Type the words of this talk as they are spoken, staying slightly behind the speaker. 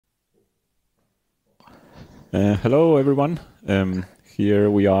Hello, everyone. Here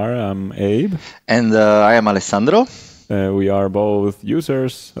we are. I'm Abe. And I am Alessandro. We are both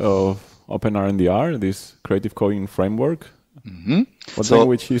users of OPENRNDR, this creative coding framework. What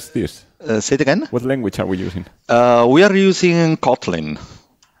language is this? Say it again. What language are we using? We are using Kotlin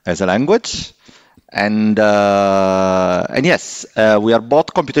as a language. And yes, we are both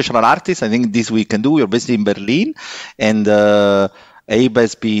computational artists. I think this we can do. We are based in Berlin. And Abe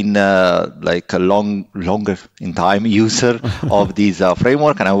has been like a longer in time user of this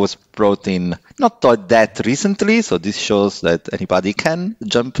framework, and I was brought in not that recently, so this shows that anybody can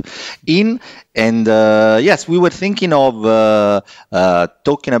jump in. And yes, we were thinking of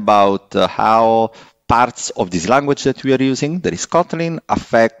talking about how parts of this language that we are using, that is Kotlin,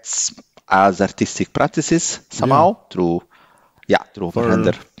 affects as artistic practices somehow through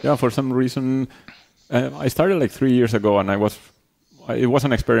OpenRender. Yeah, for some reason, I started like 3 years ago, and it was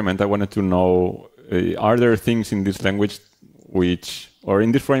an experiment. I wanted to know, are there things in this language or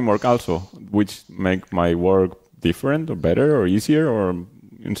in this framework also, which make my work different or better or easier or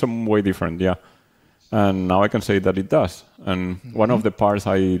in some way different? Yeah. And now I can say that it does. And one of the parts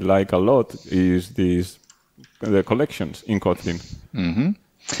I like a lot is the collections in Kotlin.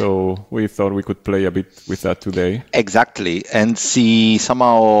 So we thought we could play a bit with that today. Exactly, and see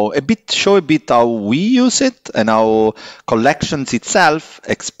somehow show a bit how we use it and how collections itself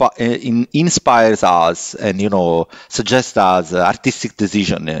inspires us and suggests us artistic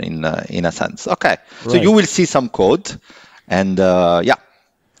decision in a sense. Okay, right. So you will see some code, and yeah.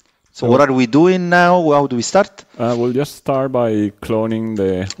 So what are we doing now? How do we start? We'll just start by cloning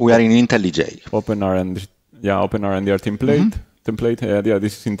the. We are in IntelliJ. OpenRNDR template.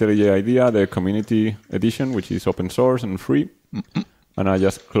 This is IntelliJ IDEA, the community edition, which is open source and free. And I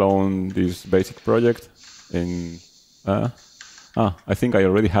just cloned this basic project in. I think I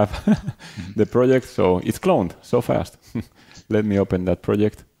already have the project, so it's cloned so fast. Let me open that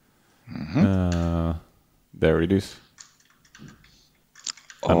project. There it is.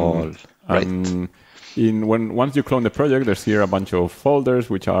 All right. Once you clone the project, there's here a bunch of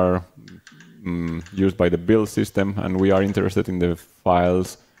folders which are used by the build system, and we are interested in the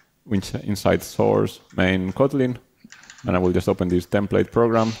files which inside source main Kotlin. And I will just open this template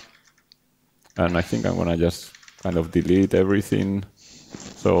program, and I think I'm gonna just kind of delete everything.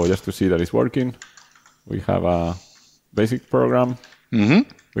 So just to see that it's working, we have a basic program.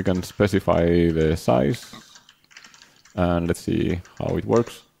 We can specify the size, and let's see how it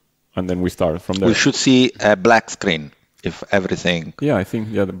works. And then we start from there. We should see a black screen. If everything... Yeah, I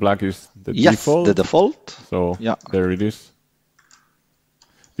think the black is the default. Yes, the default. So there it is.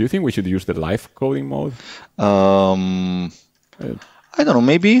 Do you think we should use the live coding mode? I don't know,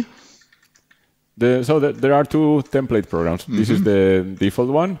 maybe. So there are two template programs. This is the default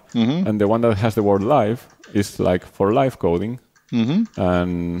one, and the one that has the word live is like for live coding.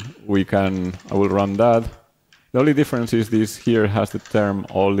 And I will run that. The only difference is this here has the term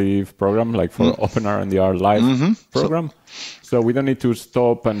Olive program, like for OpenRNDR live program. So we don't need to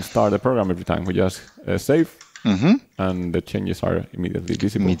stop and start the program every time. We just save, and the changes are immediately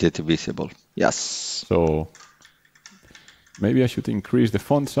visible. Immediately visible, yes. So maybe I should increase the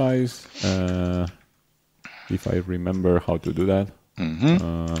font size, if I remember how to do that.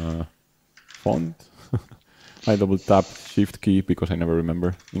 Font. I double tap Shift key because I never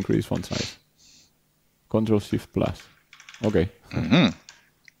remember. Increase font size. Control-Shift+. Okay.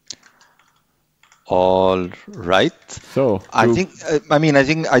 All right. So I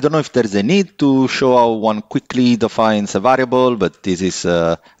don't know if there's a need to show how one quickly defines a variable, but this is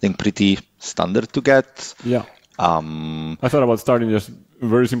I think pretty standard to get. Yeah. I thought about starting just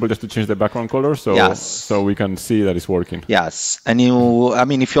very simple, just to change the background color, so we can see that it's working. Yes, and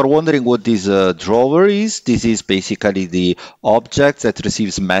if you're wondering what this drawer is, this is basically the object that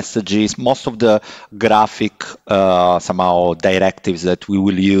receives messages. Most of the graphic somehow directives that we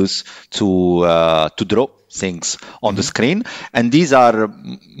will use to draw things on the screen, and these are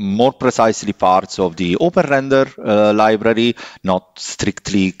more precisely parts of the OpenRender library, not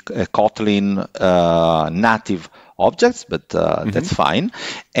strictly Kotlin native objects, but that's fine.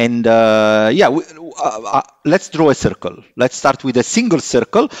 And let's draw a circle. Let's start with a single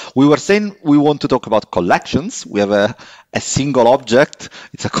circle. We were saying we want to talk about collections. We have a single object.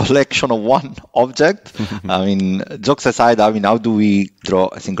 It's a collection of one object. Jokes aside, how do we draw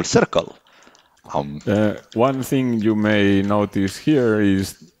a single circle? One thing you may notice here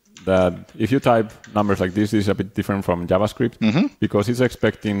is that if you type numbers like this is a bit different from JavaScript because it's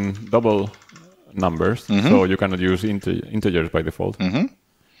expecting double numbers, so you cannot use integers by default.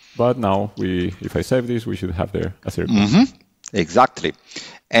 But now, if I save this, we should have there a circle. Exactly.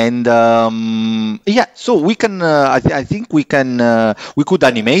 And yeah, so we can. I think we can. We could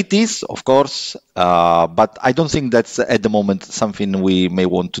animate this, of course, but I don't think that's at the moment something we may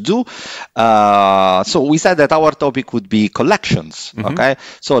want to do. So we said that our topic would be collections. Okay,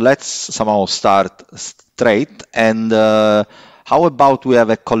 so let's somehow start straight. And how about we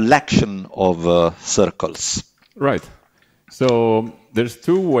have a collection of circles? Right. So there's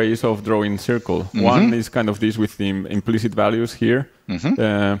two ways of drawing circle. One is kind of this with the implicit values here.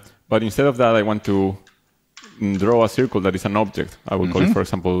 But instead of that, I want to draw a circle that is an object. I will call it, for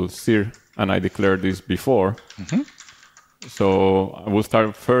example, cir, and I declared this before. So I will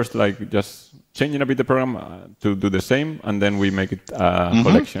start first, like just changing a bit the program to do the same, and then we make it a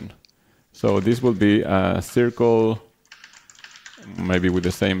collection. So this will be a circle, maybe with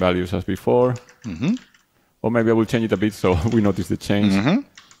the same values as before. Or maybe I will change it a bit so we notice the change.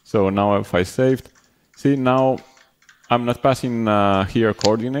 So now if I saved, see now I'm not passing here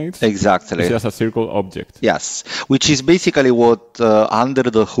coordinates. Exactly. It's just a circle object. Yes, which is basically what under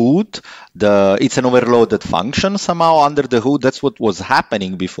the hood, it's an overloaded function somehow under the hood. That's what was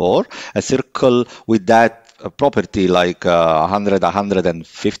happening before. A circle with that property like 100,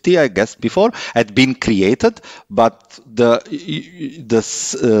 150, I guess, before had been created, but the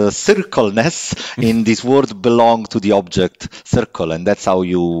circleness in this word belonged to the object circle, and that's how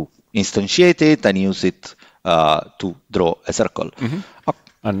you instantiate it and use it to draw a circle.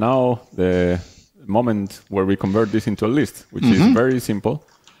 And now the moment where we convert this into a list, which is very simple.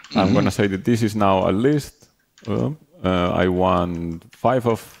 I'm going to say that this is now a list. I want five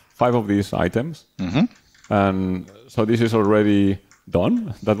of these items. And so this is already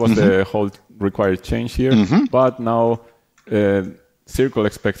done. That was the whole required change here. But now circle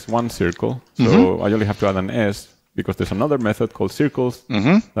expects one circle. So I only have to add an S because there's another method called circles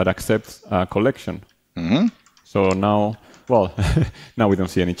that accepts a collection. So now, well, now we don't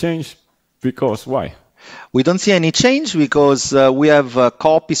see any change because why? We don't see any change because we have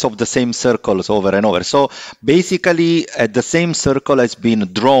copies of the same circles over and over. So basically, the same circle has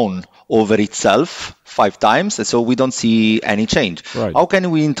been drawn over itself 5 times, so we don't see any change. Right. How can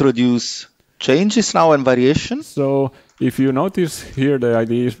we introduce changes now and variations? So if you notice here, the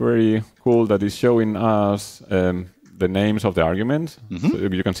idea is very cool that it's showing us the names of the arguments. So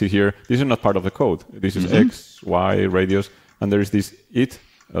you can see here, this is not part of the code. This is X, Y, radius, and there is this it,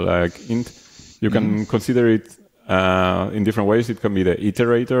 like int. You can consider it in different ways. It can be the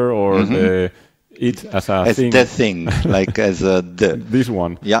iterator or the it as a thing. As the thing, like as a the. This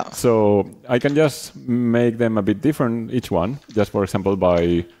one. Yeah. So I can just make them a bit different, each one, just for example,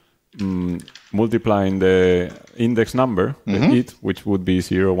 by multiplying the index number, the it, which would be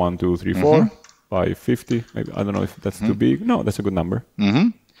 0, 1, 2, 3, 4, by 50. Maybe I don't know if that's too big. No, that's a good number.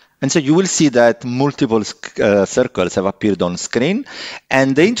 And so you will see that multiple circles have appeared on screen.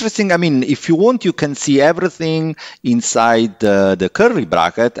 And the interesting, I mean, if you want, you can see everything inside the curly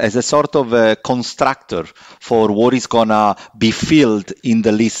bracket as a sort of a constructor for what is going to be filled in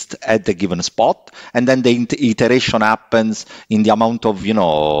the list at the given spot. And then the iteration happens in the amount of, you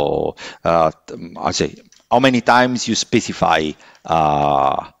know, I say, how many times you specify.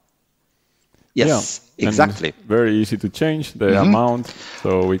 Yes. Yeah. Exactly. And very easy to change the amount,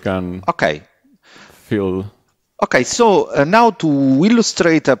 so we can fill. Okay, so now to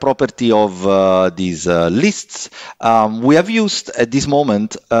illustrate a property of these lists, we have used at this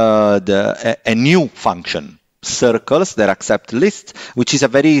moment a new function, circles that accept lists, which is a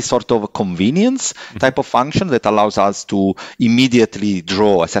very sort of convenience type of function that allows us to immediately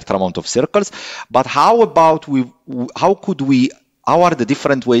draw a certain amount of circles. But how about how are the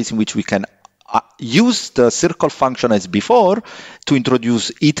different ways in which we can use the circle function as before to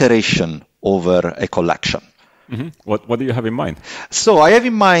introduce iteration over a collection? What do you have in mind? So I have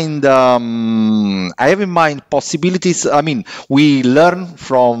in mind possibilities. I mean, we learn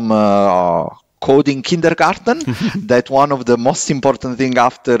from coding kindergarten that one of the most important thing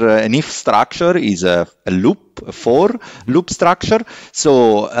after an if structure is a loop, a for loop structure.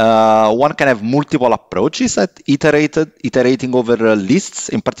 So one can have multiple approaches at iterating over lists.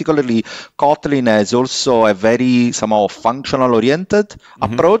 In particularly, Kotlin has also a very somehow functional oriented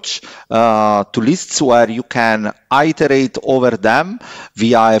approach to lists where you can iterate over them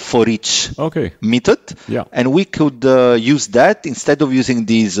via a for each method. Yeah. And we could use that instead of using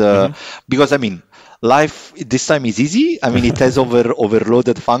these because I mean, life this time is easy. I mean, it has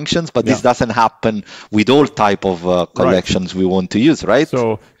overloaded functions, but this doesn't happen with all type of collections we want to use, right?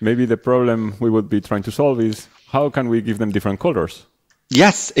 So maybe the problem we would be trying to solve is how can we give them different colors?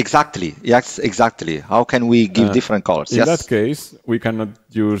 Yes, exactly. Yes, exactly. How can we give different colors? In that case, we cannot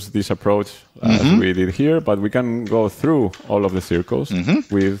use this approach as we did here, but we can go through all of the circles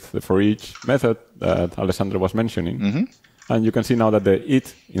with the for each method that Alessandro was mentioning. And you can see now that the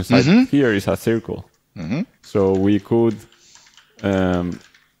it inside here is a circle. So we could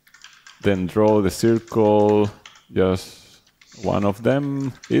then draw the circle, just one of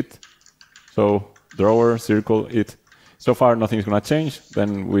them, it. So drawer, circle, it. So far, nothing's going to change.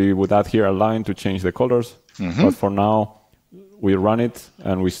 Then we would add here a line to change the colors. But for now, we run it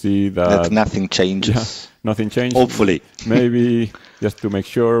and we see that nothing changes. Yeah, nothing changed. Hopefully. Maybe just to make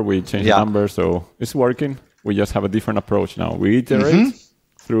sure we change the number. So it's working. We just have a different approach now. We iterate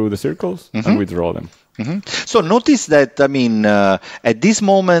through the circles and we draw them. So notice that, I mean, at this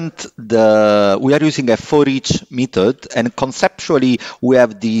moment, we are using a for each method, and conceptually, we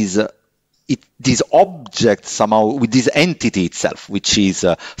have these object somehow with this entity itself, which is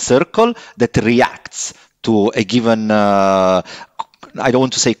a circle that reacts to a given, I don't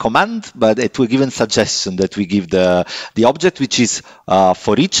want to say command, but to a given suggestion that we give the object, which is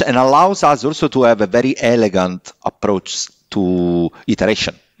for each, and allows us also to have a very elegant approach to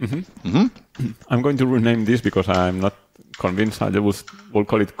iteration. I'm going to rename this because I'm not convinced. We'll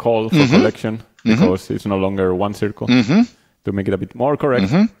call it call for collection because it's no longer one circle to make it a bit more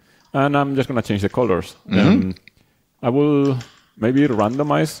correct. And I'm just going to change the colors. I will maybe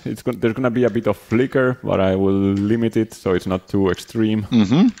randomize. There's going to be a bit of flicker, but I will limit it so it's not too extreme.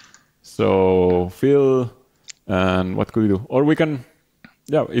 So fill, and what could we do? Or we can,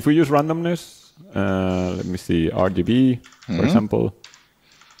 if we use randomness, let me see, RGB, for example,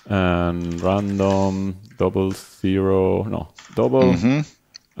 and random, double.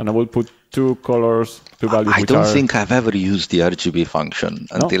 And I will put two colors, two values. I don't think I've ever used the RGB function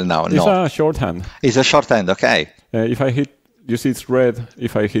until now. It's a shorthand. It's a shorthand, okay. If I hit, you see it's red.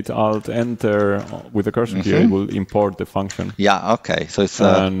 If I hit Alt Enter with the cursor here, it will import the function. Yeah, okay. So it's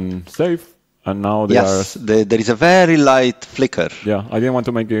and save. And now there is a very light flicker. Yeah, I didn't want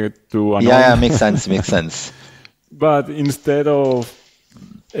to make it too annoying. Yeah, makes sense. Makes sense. But instead of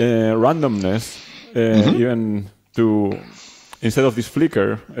randomness, instead of this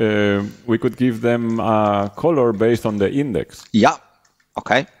flicker, we could give them a color based on the index. Yeah.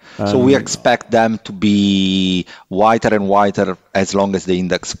 Okay. So we expect them to be whiter and whiter as long as the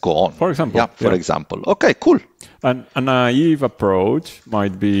index go on. For example. Yeah. For example. Okay. Cool. And a naive approach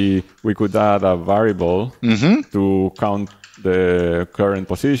might be we could add a variable to count the current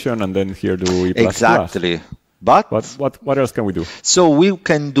position, and then here do E++. Exactly. But what else can we do? So we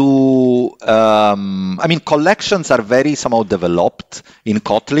can do, collections are very somehow developed in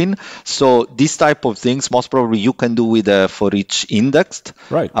Kotlin. So this type of things, most probably you can do with a for each indexed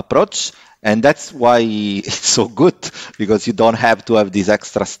approach. And that's why it's so good, because you don't have to have this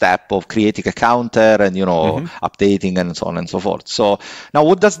extra step of creating a counter and, updating and so on and so forth. So now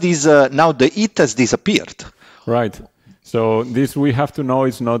what does this, now the it has disappeared. Right. So this we have to know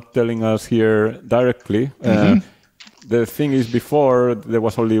it's not telling us here directly. The thing is, before there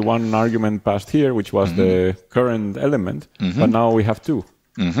was only one argument passed here, which was the current element, but now we have two.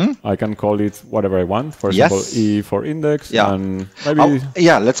 I can call it whatever I want. For example, E for index, and maybe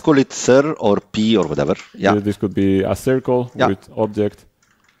let's call it sir or P or whatever. Yeah, this could be a circle with object.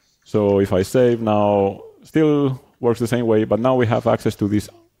 So if I save now, still works the same way, but now we have access to this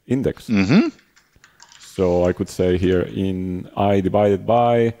index. So I could say here in I divided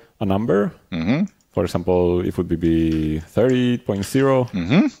by a number. For example, it would be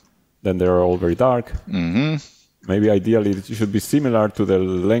 30.0. Then they are all very dark. Maybe ideally it should be similar to the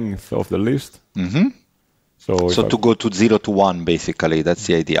length of the list. So to go to 0 to 1, basically, that's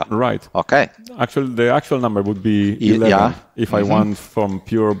the idea. Right. Okay. Actually, the actual number would be 11 if I want from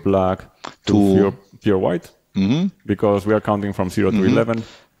pure black to pure white, because we are counting from 0 to 11.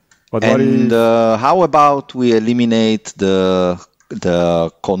 But how about we eliminate the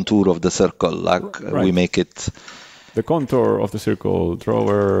contour of the circle, we make it the contour of the circle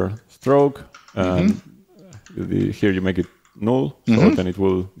drawer stroke, and here you make it null, so then it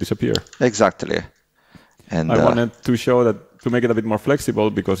will disappear. Exactly. And I wanted to show that, to make it a bit more flexible,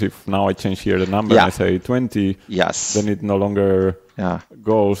 because if now I change here the number and I say 20, then it no longer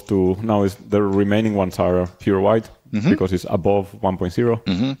goes to, now the remaining ones are pure white, because it's above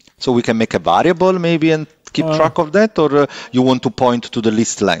 1.0. So we can make a variable maybe and keep track of that, or you want to point to the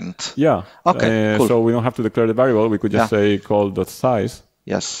list length? Yeah. Okay, cool. So we don't have to declare the variable. We could just say call.size.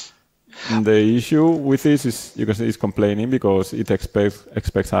 Yes. And the issue with this is, you can see it's complaining because it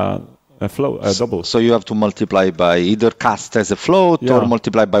expects a a double. So you have to multiply by either cast as a float or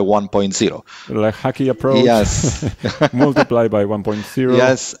multiply by 1.0. Like hacky approach. Yes. Multiply by 1.0.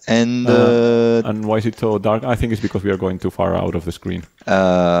 Yes, and why is it so dark? I think it's because we are going too far out of the screen.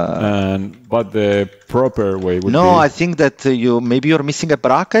 But the proper way would be... No, I think that maybe you're missing a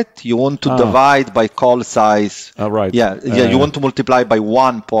bracket. You want to divide by call size. Right. Yeah, you want to multiply by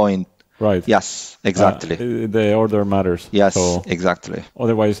 1 point. Right. Yes, exactly. The order matters. Yes, so exactly.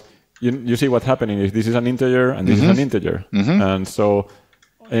 Otherwise, you see what's happening is this is an integer and this is an integer. And so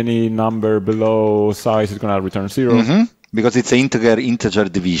any number below size is going to return 0. Because it's an integer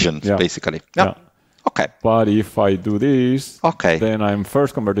division, basically. Yeah. Okay. But if I do this, then I'm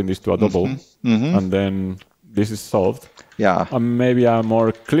first converting this to a double, and then this is solved. Yeah. And maybe a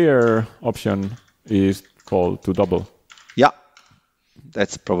more clear option is called to double. Yeah.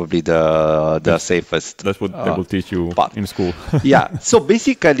 That's probably the safest. That's what they will teach you in school. Yeah. So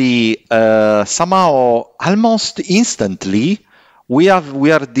basically, somehow, almost instantly, we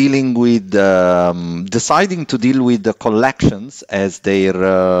are dealing with deciding to deal with the collections as their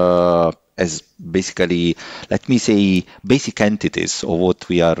as basically, let me say, basic entities of what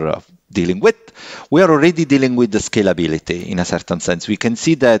we are dealing with. We are already dealing with the scalability in a certain sense. We can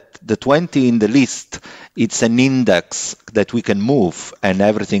see that the 20 in the list, it's an index that we can move, and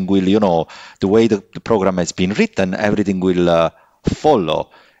everything will, the way the program has been written, everything will follow.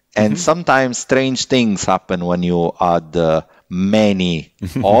 And sometimes strange things happen when you add many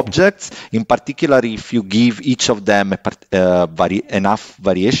objects. In particular, if you give each of them enough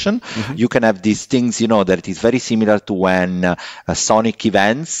variation, you can have these things, that is very similar to when sonic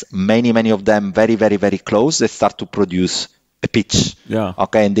events, many of them very, very, very close, they start to produce a pitch. Yeah.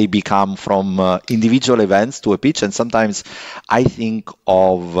 Okay, and they become from individual events to a pitch. And sometimes I think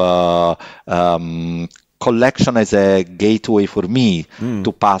of collection as a gateway for me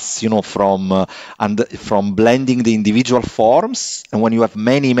to pass, from blending the individual forms. And when you have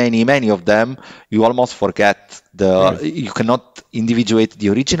many of them, you almost forget you cannot individuate the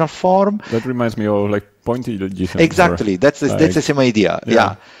original form. That reminds me of like point illusion. Exactly. That's the same idea.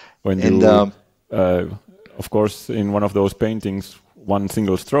 Yeah. When you, of course, in one of those paintings, one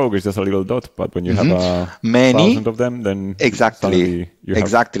single stroke is just a little dot, but when you have many 1,000 of them, then exactly.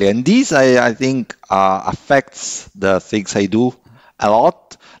 And these, I think, affects the things I do a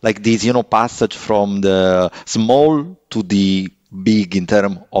lot, like this, passage from the small to the big in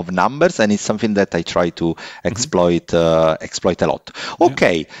terms of numbers, and it's something that I try to exploit a lot.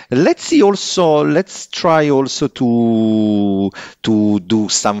 Okay, let's try also to do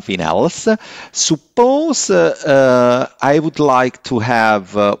something else. Suppose I would like to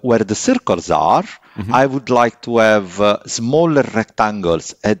have where the circles are, I would like to have smaller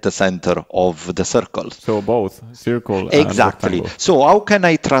rectangles at the center of the circle. So both circle and rectangle. So how can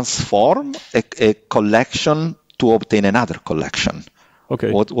I transform a collection to obtain another collection?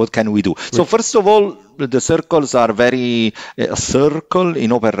 Okay. What can we do? So first of all, the circles are a circle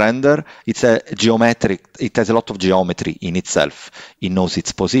in OpenRender. It's a geometric. It has a lot of geometry in itself. It knows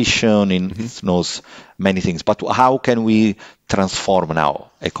its position. It knows many things. But how can we transform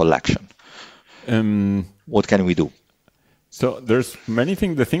now a collection? What can we do? So there's many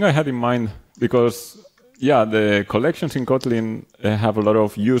things. The thing I had in mind, because the collections in Kotlin have a lot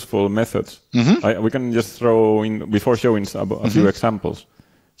of useful methods. We can just throw in, before showing a few examples.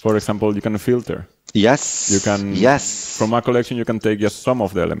 For example, you can filter. Yes. You can. Yes. From a collection, you can take just some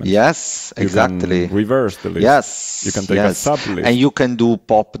of the elements. Yes, exactly. You can reverse the list. Yes. You can take a sub-list. And you can do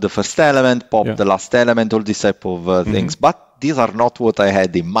pop the first element, pop the last element, all these type of things. But these are not what I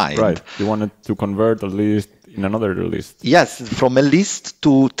had in mind. Right. You wanted to convert a list in another list. Yes, from a list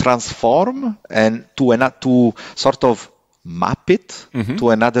to transform and to sort of map it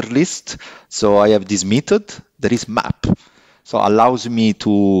to another list. So I have this method, there is map. So allows me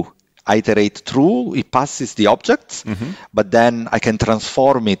to iterate through, it passes the objects, but then I can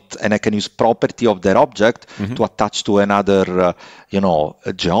transform it and I can use property of that object to attach to another,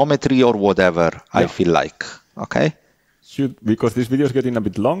 geometry or whatever I feel like. Okay. Because this video is getting a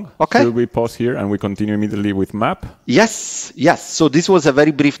bit long, should we pause here and we continue immediately with map? Yes. So this was a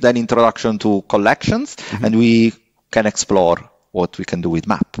very brief introduction to collections, and we can explore what we can do with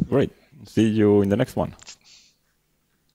map. Great. See you in the next one.